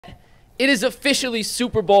It is officially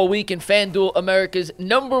Super Bowl week, and FanDuel, America's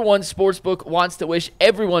 #1 sportsbook, wants to wish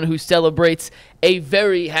everyone who celebrates a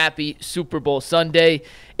very happy Super Bowl Sunday.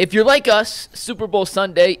 If you're like us, Super Bowl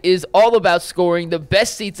Sunday is all about scoring the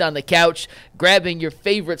best seats on the couch, grabbing your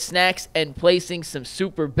favorite snacks, and placing some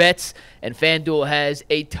super bets. And FanDuel has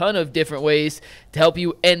a ton of different ways to help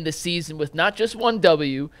you end the season with not just one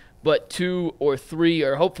W, but 2 or 3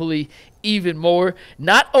 or hopefully even more.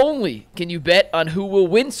 Not only can you bet on who will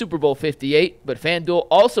win Super Bowl 58, but FanDuel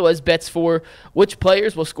also has bets for which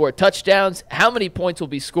players will score touchdowns, how many points will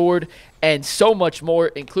be scored, and so much more,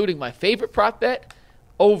 including my favorite prop bet,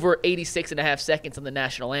 over 86.5 seconds on the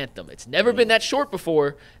national anthem. It's never been that short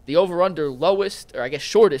before. The over-under lowest, or I guess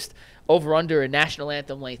shortest, over-under in national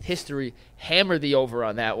anthem length history. Hammer the over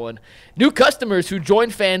on that one. New customers who join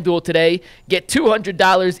FanDuel today get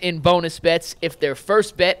 $200 in bonus bets if their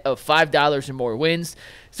first bet of $5 or more wins.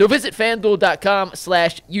 So visit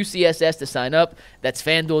FanDuel.com/UCSS to sign up. That's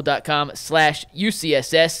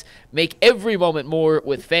FanDuel.com/UCSS. Make every moment more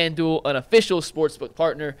with FanDuel, an official sportsbook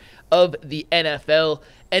partner of the NFL.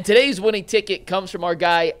 And today's winning ticket comes from our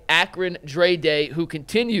guy, Akron Dre Day, who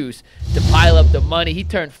continues to pile up the money. He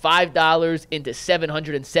turned $5 into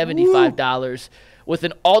 $775 with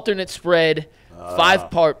an alternate spread,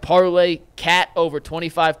 5-part parlay, Cat over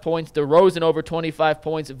 25 points, DeRozan over 25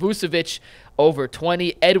 points, Vucevic over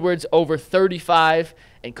 20, Edwards over 35,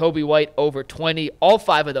 and Kobe White over 20. All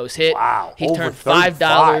 5 of those hit. Wow. He turned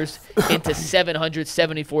 $5 into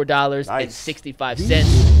 $774.65.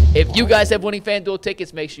 If you guys have winning FanDuel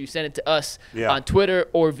tickets, make sure you send it to us on Twitter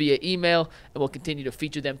or via email, and we'll continue to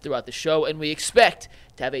feature them throughout the show. And we expect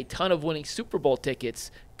to have a ton of winning Super Bowl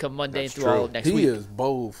tickets come Monday and through all of next week. He is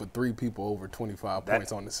bold for 3 people over 25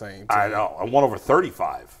 points on the same team. I know. And one over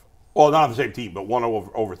 35. Well, not on the same team, but one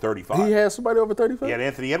over 35. He had somebody over 35? He had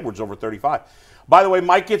Anthony Edwards over 35. By the way,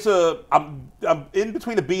 Mike gets I'm in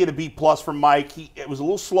between a B and a B plus from Mike. It was a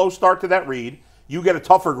little slow start to that read. You get a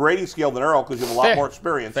tougher grading scale than Earl because you have a lot more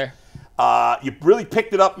experience. Fair. You really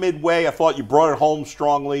picked it up midway. I thought you brought it home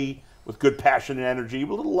strongly with good passion and energy. You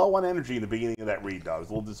were a little low on energy in the beginning of that read, though. I was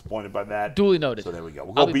a little disappointed by that. Duly noted. So there we go.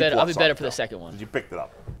 We'll I'll go be B better. I'll be plus better on for the second one. You picked it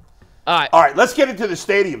up. All right. Let's get into the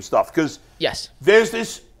stadium stuff because there's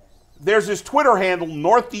this Twitter handle,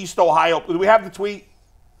 Northeast Ohio. Do we have the tweet?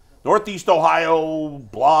 Northeast Ohio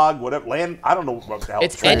blog, whatever, land, I don't know what the hell.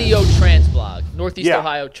 It's NEOTransBlog, Northeast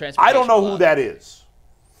Ohio Transportation I don't know who that is.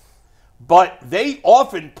 But they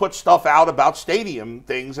often put stuff out about stadium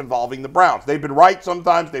things involving the Browns. They've been right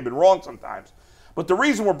sometimes, they've been wrong sometimes. But the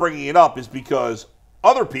reason we're bringing it up is because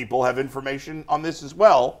other people have information on this as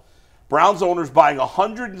well. Browns owners buying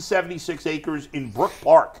 176 acres in Brook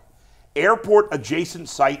Park. Airport adjacent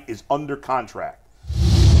site is under contract.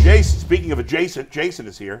 Jason, speaking of adjacent, Jason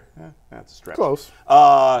is here. That's a stretch. Close.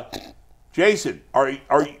 Jason,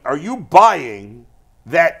 are you buying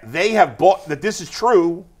that they have bought, that this is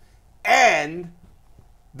true, and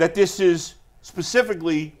that this is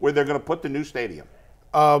specifically where they're going to put the new stadium?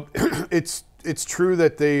 It's true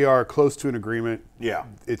that they are close to an agreement. Yeah.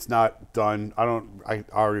 It's not done. I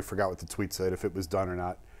already forgot what the tweet said, if it was done or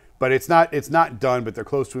not. But it's not done, but they're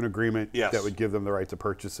close to an agreement that would give them the right to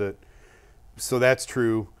purchase it. So that's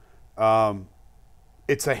true.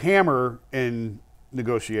 It's a hammer in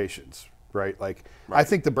negotiations, right? I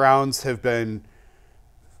think the Browns have been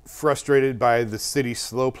frustrated by the city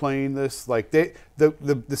slow playing this.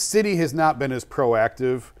 The city has not been as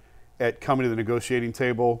proactive at coming to the negotiating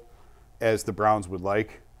table as the Browns would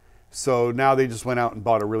like. So now they just went out and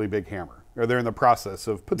bought a really big hammer, or they're in the process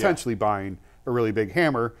of potentially buying a really big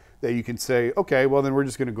hammer that you can say, okay, well then we're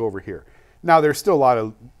just going to go over here. Now, there's still a lot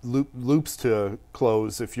of loops to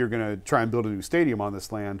close if you're going to try and build a new stadium on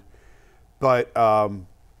this land. But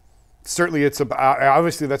certainly it's about,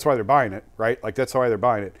 obviously that's why they're buying it, right? That's why they're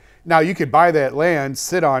buying it. Now, you could buy that land,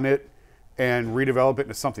 sit on it, and redevelop it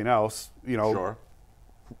into something else. You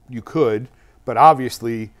could. But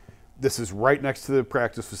obviously, this is right next to the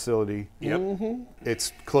practice facility. Yep. Mm-hmm.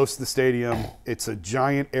 It's close to the stadium. It's a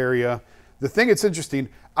giant area. The thing that's interesting,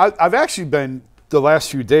 I've actually been the last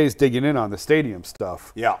few days digging in on the stadium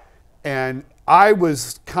stuff. Yeah. And I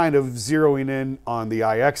was kind of zeroing in on the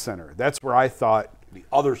IX Center. That's where I thought. The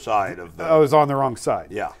other side of the. I was on the wrong side.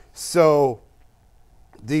 Yeah. So,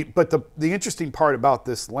 the interesting part about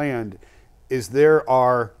this land is there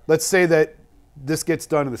are, let's say that this gets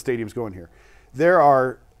done and the stadium's going here. There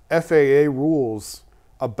are FAA rules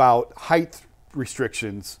about height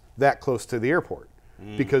restrictions that close to the airport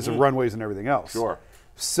because of runways and everything else. Sure.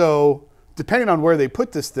 So, depending on where they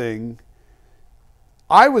put this thing,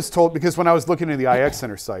 I was told, because when I was looking at the IX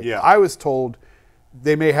Center site, I was told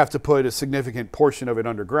they may have to put a significant portion of it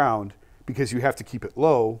underground because you have to keep it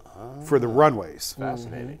low for the runways.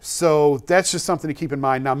 Fascinating. So that's just something to keep in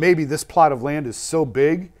mind. Now, maybe this plot of land is so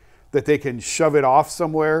big that they can shove it off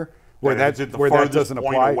somewhere where that doesn't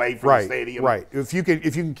apply. Away from the stadium. Right. If you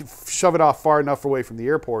can shove it off far enough away from the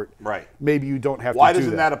airport, right. Maybe you don't have to do that. Why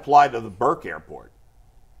doesn't that apply to the Burke Airport?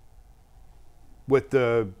 With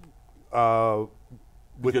the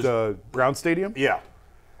Brown Stadium? Yeah.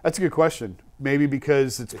 That's a good question. Maybe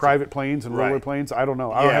because it's private planes and roller planes. I don't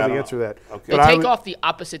know. I don't have the answer to that. Okay. They take off the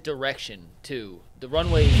opposite direction, too. The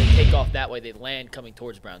runways, they take off that way. They land coming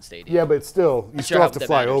towards Brown Stadium. Yeah, but still, you still have to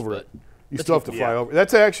fly over it. You still have to fly over.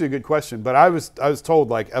 That's actually a good question. But I was told,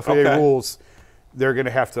 like, FAA rules, they're going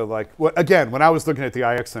to have to, like, again, when I was looking at the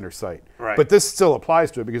IX Center site. Right. But this still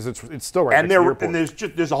applies to it because it's still right next to the airport.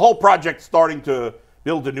 And there's a whole project starting to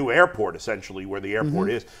build a new airport, essentially, where the airport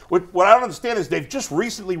is. What I don't understand is they've just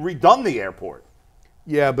recently redone the airport.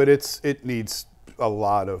 Yeah, but it needs a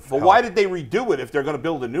lot of But why did they redo it if they're going to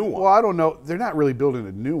build a new one? Well, I don't know. They're not really building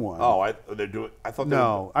a new one. Oh, they're doing. I thought.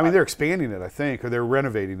 No, I mean they're expanding it, I think, or they're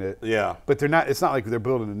renovating it. Yeah, but they're not. It's not like they're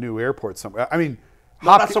building a new airport somewhere. I mean,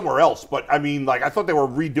 not somewhere else, but I mean, like I thought they were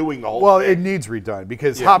redoing the whole. Well, thing. it needs redone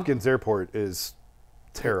because Hopkins Airport is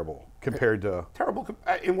terrible compared to. Terrible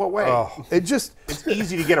in what way? Oh, it's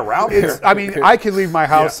easy to get around there. I mean, I can leave my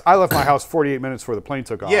house. I left my house 48 minutes before the plane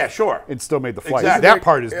took off. Yeah, sure. And still made the flight. Exactly. That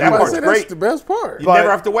part is part's great. That's the best part. You never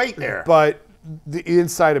have to wait there. But the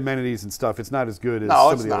inside amenities and stuff, it's not as good as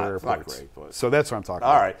some of the other airports. It's not great, so that's what I'm talking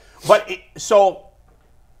about. All right. But so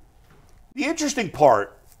the interesting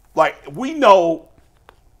part, like we know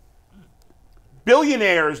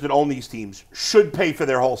billionaires that own these teams should pay for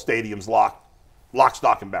their whole stadiums lock,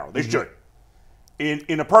 stock, and barrel. They should.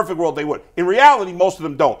 In a perfect world, they would. In reality, most of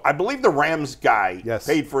them don't. I believe the Rams guy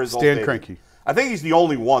paid for his whole stadium. Stan Kroenke. I think he's the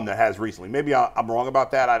only one that has recently. Maybe I'm wrong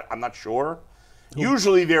about that. I'm not sure.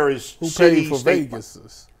 Usually there is who paid for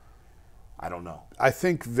Vegas. I don't know. I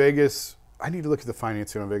think Vegas. I need to look at the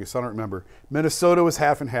financing on Vegas. I don't remember. Minnesota was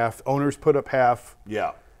half and half. Owners put up half.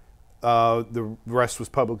 Yeah. The rest was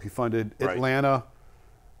publicly funded. Right. Atlanta,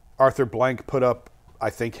 Arthur Blank put up, I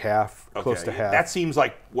think, half, close to half. That seems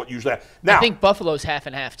like what usually happens. Now, I think Buffalo's half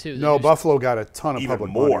and half, too. No, Buffalo got a ton of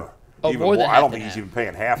public money. Oh, more than half. I don't think he's even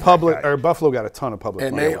paying half. Buffalo got a ton of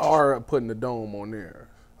public money. And they are putting the dome on there.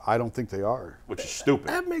 I don't think they are. Which is stupid.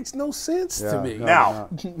 That makes no sense to me. No, now,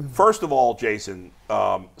 first of all, Jason,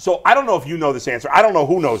 so I don't know if you know this answer. I don't know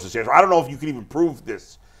who knows this answer. I don't know if you can even prove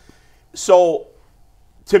this. So,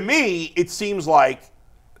 to me, it seems like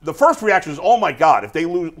the first reaction is, oh, my God, if they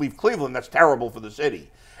leave Cleveland, that's terrible for the city.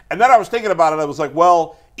 And then I was thinking about it, I was like,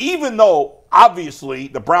 well, even though, obviously,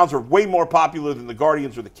 the Browns are way more popular than the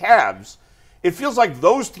Guardians or the Cavs, it feels like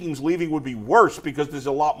those teams leaving would be worse because there's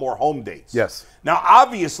a lot more home dates. Yes. Now,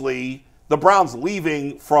 obviously, the Browns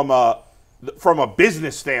leaving from a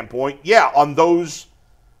business standpoint, on those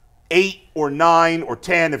 8 or 9 or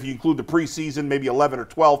 10, if you include the preseason, maybe 11 or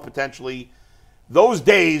 12 potentially, those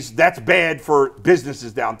days, that's bad for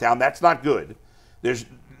businesses downtown. That's not good.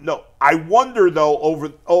 I wonder,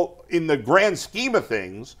 though, in the grand scheme of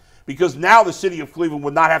things, because now the city of Cleveland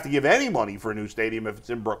would not have to give any money for a new stadium if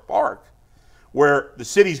it's in Brook Park, where the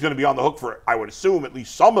city's going to be on the hook for, I would assume, at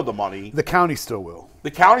least some of the money. The county still will.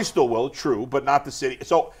 The county still will, true, but not the city.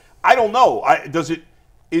 So I don't know.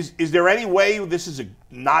 Is there any way this is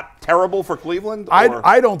not terrible for Cleveland?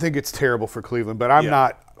 I don't think it's terrible for Cleveland, but I'm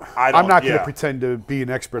not going to pretend to be an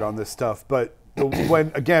expert on this stuff. But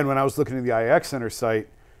when I was looking at the IX Center site,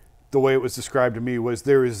 the way it was described to me was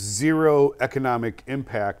there is zero economic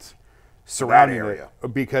impact surrounding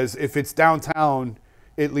it. Because if it's downtown,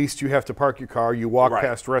 at least you have to park your car. You walk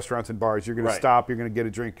past restaurants and bars. You're going to stop. You're going to get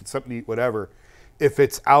a drink, something to eat, whatever. If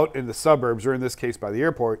it's out in the suburbs, or in this case by the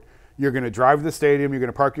airport, you're going to drive to the stadium. You're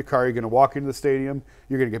going to park your car. You're going to walk into the stadium.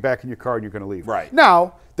 You're going to get back in your car, and you're going to leave. Right.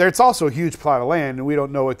 Now, there's also a huge plot of land, and we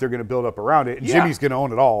don't know what they're going to build up around it. And Jimmy's going to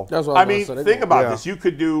own it all. That's what I mean, think about this. You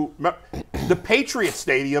could do the Patriot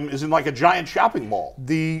Stadium is in like a giant shopping mall.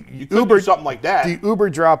 You could do something like that. The Uber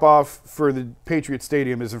drop-off for the Patriot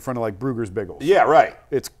Stadium is in front of like Brugger's Bagels. Yeah, right.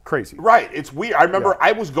 It's crazy. Right. It's weird. I remember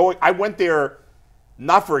I went there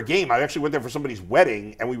not for a game. I actually went there for somebody's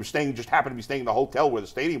wedding, and we were happened to be staying in the hotel where the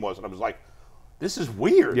stadium was, and I was like, this is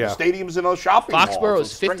weird. Yeah. The stadium's in a shopping mall. Foxborough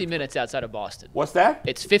is 50 minutes outside of Boston. What's that?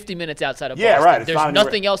 It's 50 minutes outside of Boston. Yeah, right. There's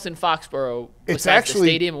nothing else in Foxborough besides the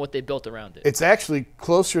stadium and what they built around it. It's actually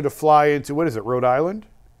closer to fly into, what is it, Rhode Island?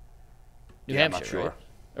 New Hampshire, I'm not sure. Right?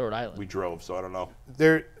 Or Rhode Island. We drove, so I don't know.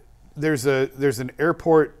 There's an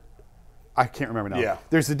airport, I can't remember now. Yeah.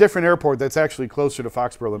 There's a different airport that's actually closer to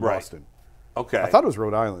Foxborough than Boston. Okay. I thought it was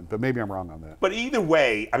Rhode Island, but maybe I'm wrong on that. But either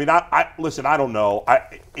way, I mean, listen, I don't know.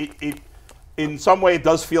 in some way, it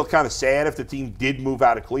does feel kind of sad if the team did move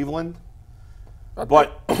out of Cleveland.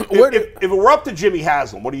 But if it were up to Jimmy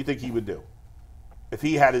Haslam, what do you think he would do if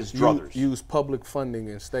he had his druthers? Use public funding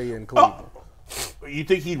and stay in Cleveland. You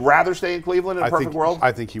think he'd rather stay in Cleveland in a perfect world?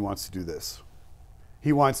 I think he wants to do this.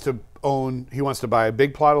 He wants to buy a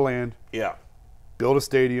big plot of land. Yeah. Build a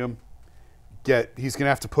stadium. He's going to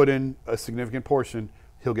have to put in a significant portion.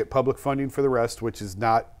 He'll get public funding for the rest, which is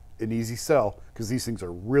not an easy sell because these things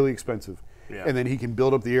are really expensive. Yeah. And then he can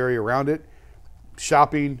build up the area around it.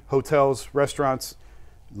 Shopping, hotels, restaurants,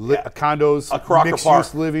 condos, a Crocker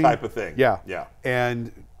Park living type of thing. Yeah.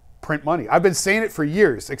 And print money. I've been saying it for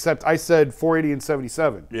years, except I said 480 and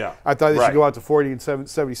 77. Yeah. I thought they should go out to 480 and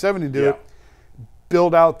 77 and do it.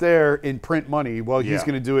 Build out there in print money. Well, he's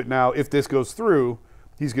going to do it now. If this goes through,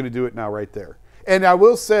 he's going to do it now right there. And I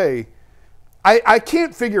will say, I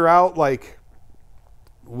can't figure out like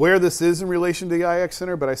where this is in relation to the IX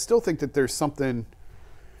Center, but I still think that there's something.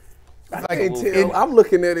 I'm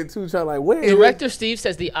looking at it too, trying like where. Director Steve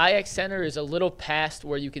says the IX Center is a little past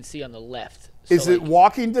where you can see on the left. So is it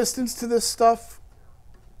walking distance to this stuff?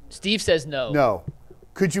 Steve says no. No.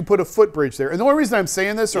 Could you put a footbridge there? And the only reason I'm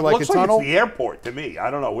saying this, or like a tunnel, it's the airport to me.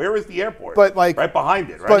 I don't know, where is the airport? But like right behind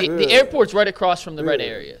it, right? The airport's right across from the red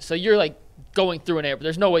area, so you're like going through an airport.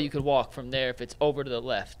 There's no way you could walk from there if it's over to the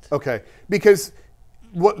left. Okay, because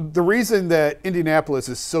the reason that Indianapolis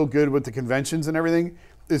is so good with the conventions and everything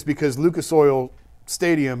is because Lucas Oil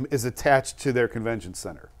Stadium is attached to their convention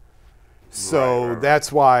center. So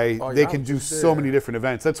that's why they can do so many different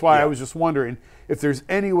events. That's why I was just wondering if there's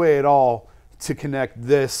any way at all to connect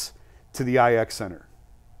this to the IX Center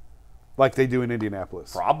like they do in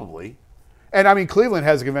Indianapolis. Probably. And I mean, Cleveland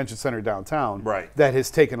has a convention center downtown that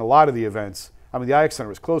has taken a lot of the events. I mean, the IX Center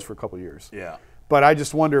was closed for a couple of years. Yeah. But I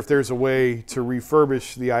just wonder if there's a way to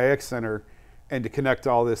refurbish the IX Center and to connect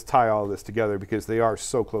all this, tie all this together, because they are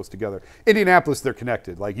so close together. Indianapolis, they're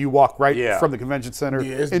connected. Like, you walk right from the convention center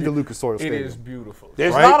into Lucas Oil Stadium. It is beautiful.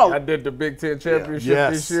 There's not I did the Big Ten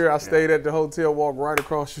championship this year. I stayed at the hotel, walked right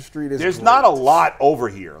across the street. There's not a lot over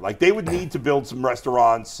here. Like, they would need to build some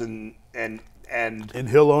restaurants and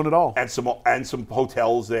he'll own it all. And some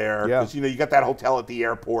hotels there. Because, you got that hotel at the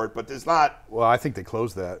airport, but there's not. Well, I think they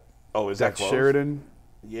closed that. Oh, is that closed? Sheridan?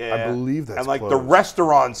 Yeah. I believe that's And, like, closed. the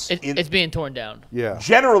restaurants. It's being torn down. Yeah.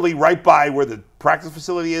 Generally, right by where the practice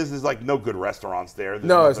facility is, there's, like, no good restaurants there. It's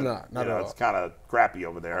not. Not at all. It's kind of crappy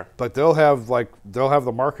over there. But they'll have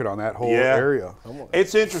the market on that whole area.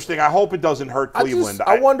 It's interesting. I hope it doesn't hurt Cleveland.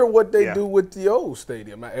 I wonder what they do with the old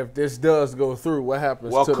stadium. If this does go through, what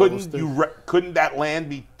happens to couldn't that land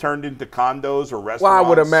be turned into condos or restaurants? Well, I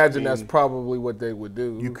would imagine that's probably what they would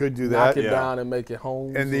do. You could do that. Knock it down and make it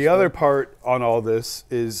homes. And the other part on all this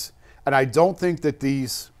is, and I don't think that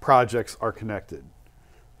these projects are connected.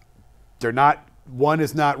 They're not. One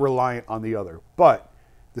is not reliant on the other. But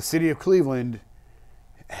the city of Cleveland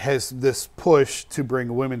has this push to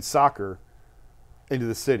bring women's soccer into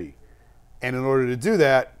the city. And in order to do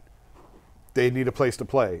that, they need a place to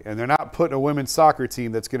play. And they're not putting a women's soccer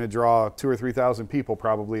team that's going to draw 2,000 or 3,000 people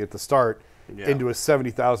probably at the start into a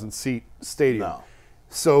 70,000 seat stadium. No.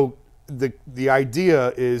 So the idea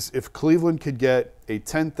is if Cleveland could get a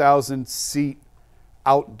 10,000 seat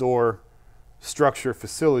outdoor structure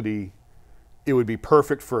facility, it would be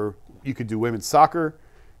perfect for, you could do women's soccer.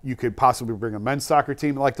 You could possibly bring a men's soccer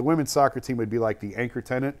team. Like the women's soccer team would be like the anchor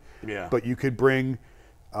tenant. Yeah. But you could bring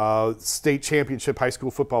state championship high school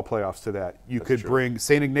football playoffs to that. You could bring,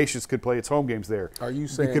 St. Ignatius could play its home games there. Are you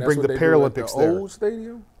saying you could that's bring what the they do Paralympics at the there? old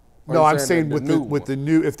stadium? No, I'm saying with the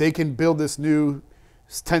new, if they can build this new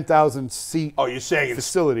 10,000 seat you're saying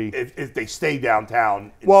facility. If they stay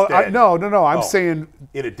downtown Well, instead. no. I'm saying,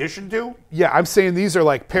 in addition to? yeah, I'm saying these are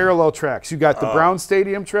like parallel tracks. You got the Brown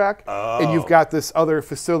Stadium track, and you've got this other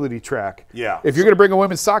facility track. Yeah. If you're going to bring a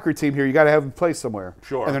women's soccer team here, you got to have them play somewhere.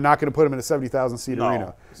 Sure. And they're not going to put them in a 70,000 seat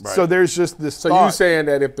arena. Right. So there's just this. So you're saying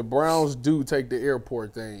that if the Browns do take the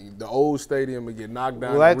airport thing, the old stadium would get knocked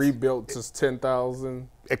down and rebuilt to 10,000?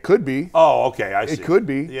 It could be. Oh, okay, I see. It could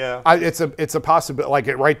be. Yeah. It's a possibility. Like,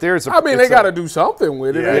 right there is a. I mean, they got to do something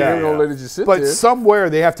with it. Yeah, They're going to let it just sit But there. somewhere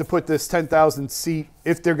they have to put this 10,000 seat,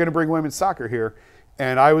 if they're going to bring women's soccer here.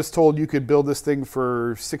 And I was told you could build this thing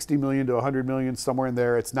for $60 million to $100 million, somewhere in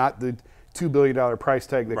there. It's not the $2 billion price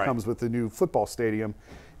tag that comes with the new football stadium.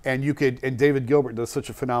 And you could, and David Gilbert does such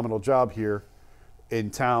a phenomenal job here in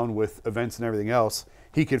town with events and everything else.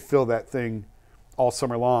 He could fill that thing all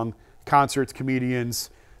summer long. Concerts, comedians,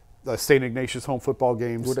 St. Ignatius home football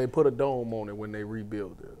games. Would they put a dome on it when they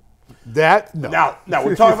rebuild it? Now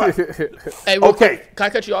we're talking about. Hey, okay. Can I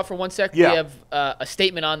cut you off for 1 sec? Yeah. We have a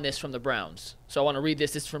statement on this from the Browns. So I want to read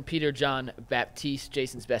this. This is from Peter John Baptiste,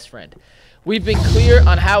 Jason's best friend. We've been clear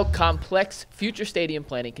on how complex future stadium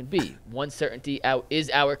planning can be. One certainty is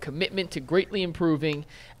our commitment to greatly improving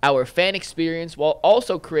our fan experience while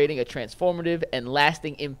also creating a transformative and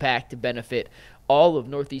lasting impact to benefit all of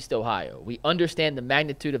Northeast Ohio. We understand the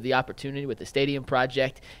magnitude of the opportunity with the stadium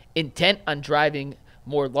project, intent on driving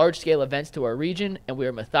more large-scale events to our region, and we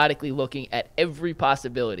are methodically looking at every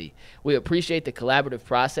possibility. We appreciate the collaborative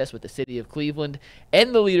process with the City of Cleveland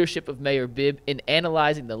and the leadership of Mayor Bibb in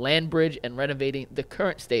analyzing the land bridge and renovating the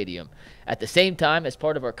current stadium. At the same time, as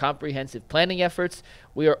part of our comprehensive planning efforts,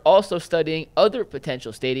 we are also studying other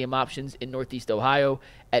potential stadium options in Northeast Ohio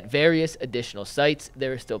at various additional sites.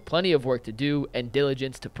 There is still plenty of work to do and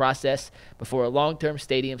diligence to process before a long-term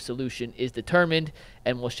stadium solution is determined,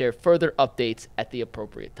 and we'll share further updates at the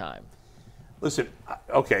appropriate time. Listen,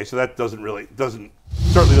 okay, so that certainly doesn't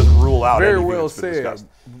rule out Very anything well that's been said, discussed.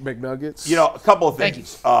 McNuggets. You know, a couple of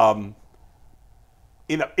things. Thank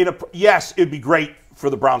you. Yes, it'd be great for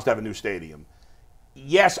the Browns to have a new stadium.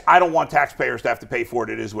 Yes, I don't want taxpayers to have to pay for it.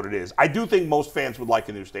 It is what it is. I do think most fans would like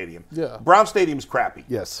a new stadium. Yeah. Brown Stadium's crappy.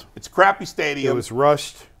 Yes. It's a crappy stadium. It was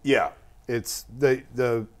rushed. Yeah. It's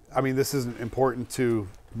I mean, this isn't important to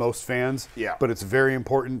most fans. Yeah. But it's very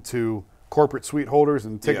important to corporate suite holders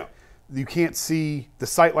and ticket. Yeah. You can't see the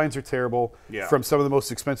sight lines are terrible. Yeah. From some of the most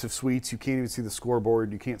expensive suites, you can't even see the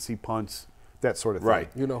scoreboard. You can't see punts. That sort of thing. Right.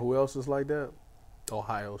 You know who else is like that?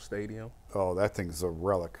 Ohio Stadium. Oh, that thing's a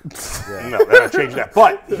relic. Yeah. No, they're not changing that.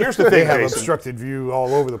 But here's the They thing, have Jason. obstructed view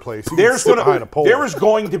all over the place. You There can sit behind a pole. is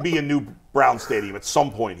going to be a new Brown Stadium at some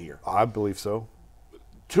point here. I believe so.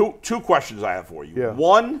 Two questions I have for you. Yeah.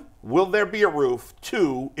 One, will there be a roof?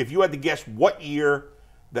 Two, if you had to guess what year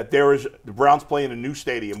that the Browns play in a new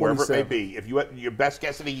stadium, wherever it may 27. be, if you had your best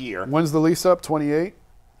guess of the year. When's the lease up? 28?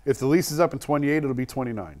 If the lease is up in 28, it'll be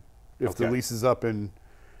 29. If the Okay. lease is up in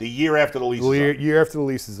The year after the lease the is up. year after the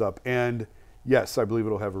lease is up. And yes, I believe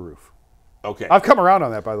it'll have a roof. Okay. I've come around on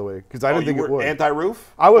that, by the way, because I didn't think you it were would.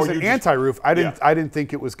 anti-roof? I Or wasn't you just- anti-roof. I didn't. Yeah. I didn't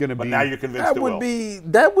think it was going to be. But now you're convinced That it would will.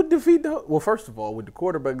 that would defeat the. Well, first of all, with the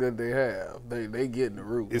quarterback that they have, they get in the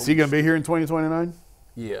roof. Is he going to be here in 2029?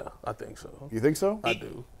 Yeah, I think so. You think so? I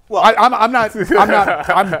do. Well, I'm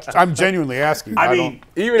not. I'm genuinely asking. I mean,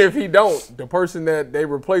 Even if he don't, the person that they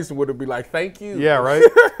replace him would be like, "Thank you." yeah, right.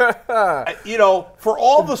 you know, for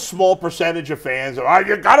all the small percentage of fans,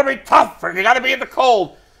 you got to be tough or you got to be in the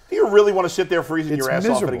cold. Do you really want to sit there freezing It's your ass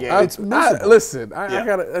off at a miserable. game? It's miserable. Listen, I Yeah.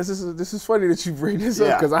 gotta. This is funny that you bring this Yeah.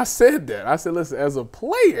 up because I said that. I said, listen, as a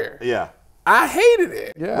player, Yeah. I hated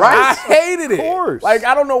it. Yeah. Right. I hated it. Of course. Like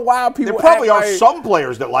I don't know why people. There probably act are like, some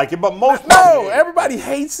players that like it, but most No, everybody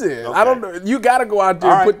hates it. Okay. I don't know. You got to go out there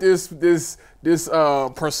All and right. put this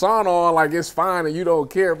persona on like it's fine and you don't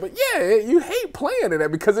care. But yeah, you hate playing in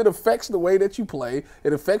that because it affects the way that you play.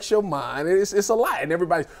 It affects your mind. It's a lot. And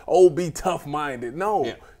everybody's, be tough-minded. No,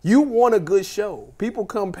 Yeah. you want a good show. People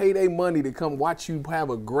come pay their money to come watch you have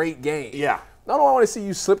a great game. Yeah. I don't want to see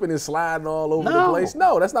you slipping and sliding all over the No. place.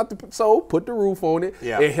 No, that's not the. So put the roof on it.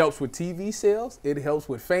 Yeah. It helps with TV sales. It helps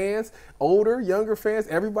with fans, older, younger fans.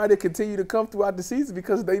 Everybody continue to come throughout the season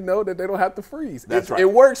because they know that they don't have to freeze. That's right.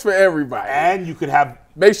 It works for everybody. And you could have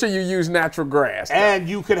Make sure you use natural grass.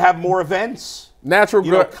 more events. Natural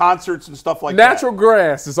You know, grass. concerts and stuff like Natural that.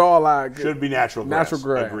 grass is all I get. Should be natural grass. Natural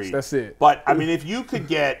grass. Agreed. That's it. But, I mean, if you could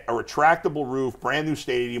get a retractable roof, brand new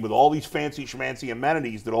stadium with all these fancy schmancy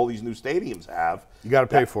amenities that all these new stadiums have. You got to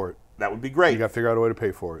pay for it. That would be great. You got to figure out a way to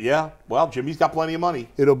pay for it. Yeah. Well, Jimmy's got plenty of money.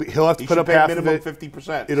 He'll have to He put should up pay half minimum of it.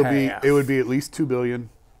 50%. It would be at least $2 billion.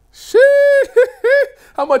 Shit.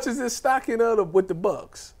 How much is this stocking up with the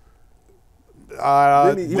Bucks?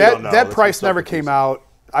 That don't know. That's price the never stuff came out.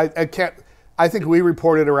 I can't. I think we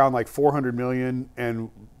reported around like $400 million,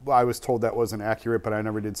 and I was told that wasn't accurate, but I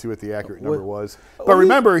never did see what the accurate number was. But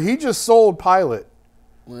remember, he just sold Pilot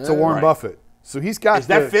to Warren Right. Buffett, so he's got. Is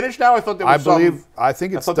that finished now? I thought there was I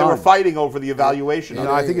think I it's thought done. they were fighting over the evaluation.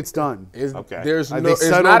 No, I think it's done. Okay. There's They it's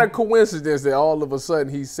settled- not a coincidence that all of a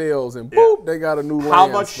sudden he sells and boop, they got a new How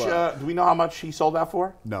land much? spot. Do we know how much he sold that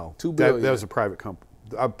for? No, $2 That billion. was a private company.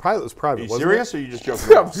 Pilot was private. Are you wasn't serious, it? or are you just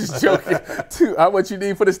joking? I'm just joking. How much you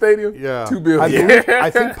need for the stadium? Yeah, $2 billion. I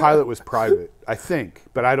think Pilot was private. I think,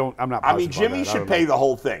 but I'm not. I mean, positive on Jimmy that. I should don't pay know. the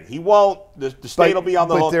whole thing. He won't. The state will be on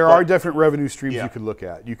the hook. But there are different revenue streams Yeah. you could look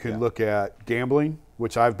at. You can look at gambling,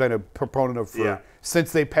 which I've been a proponent of Yeah.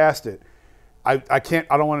 since they passed it. I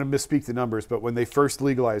don't want to misspeak the numbers, but when they first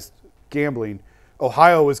legalized gambling,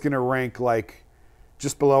 Ohio was going to rank like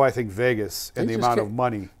just below, I think, Vegas and the amount of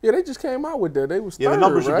money. Yeah, they just came out with that. They was third, the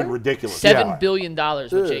numbers right? have been ridiculous. $7 billion, what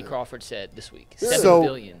Jay Crawford said this week. $7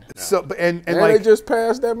 billion. So, and like, they just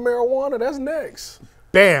passed that marijuana. That's next.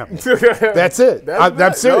 Bam. That's it. I'm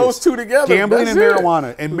serious. Those two together. Gambling and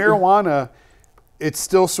marijuana. And marijuana, it's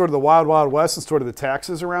still sort of the wild, wild west and sort of the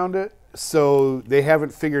taxes around it. So they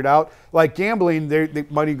haven't figured out. Like gambling, the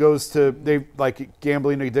money goes to like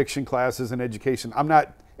gambling addiction classes and education. I'm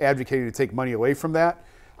not advocating to take money away from that.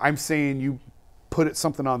 I'm saying you put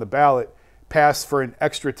something on the ballot, pass for an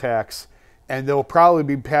extra tax, and they'll probably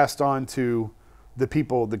be passed on to the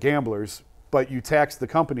people, the gamblers, but you tax the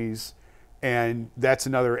companies, and that's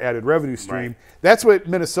another added revenue stream. Right. That's what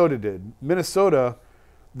Minnesota did. Minnesota,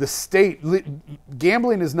 the state,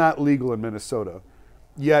 gambling is not legal in Minnesota,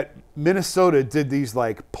 yet Minnesota did these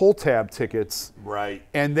like pull tab tickets. Right.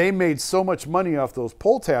 And they made so much money off those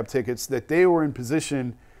pull tab tickets that they were in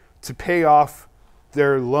position to pay off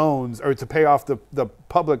their loans or to pay off the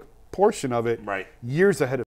public portion of it right. years ahead of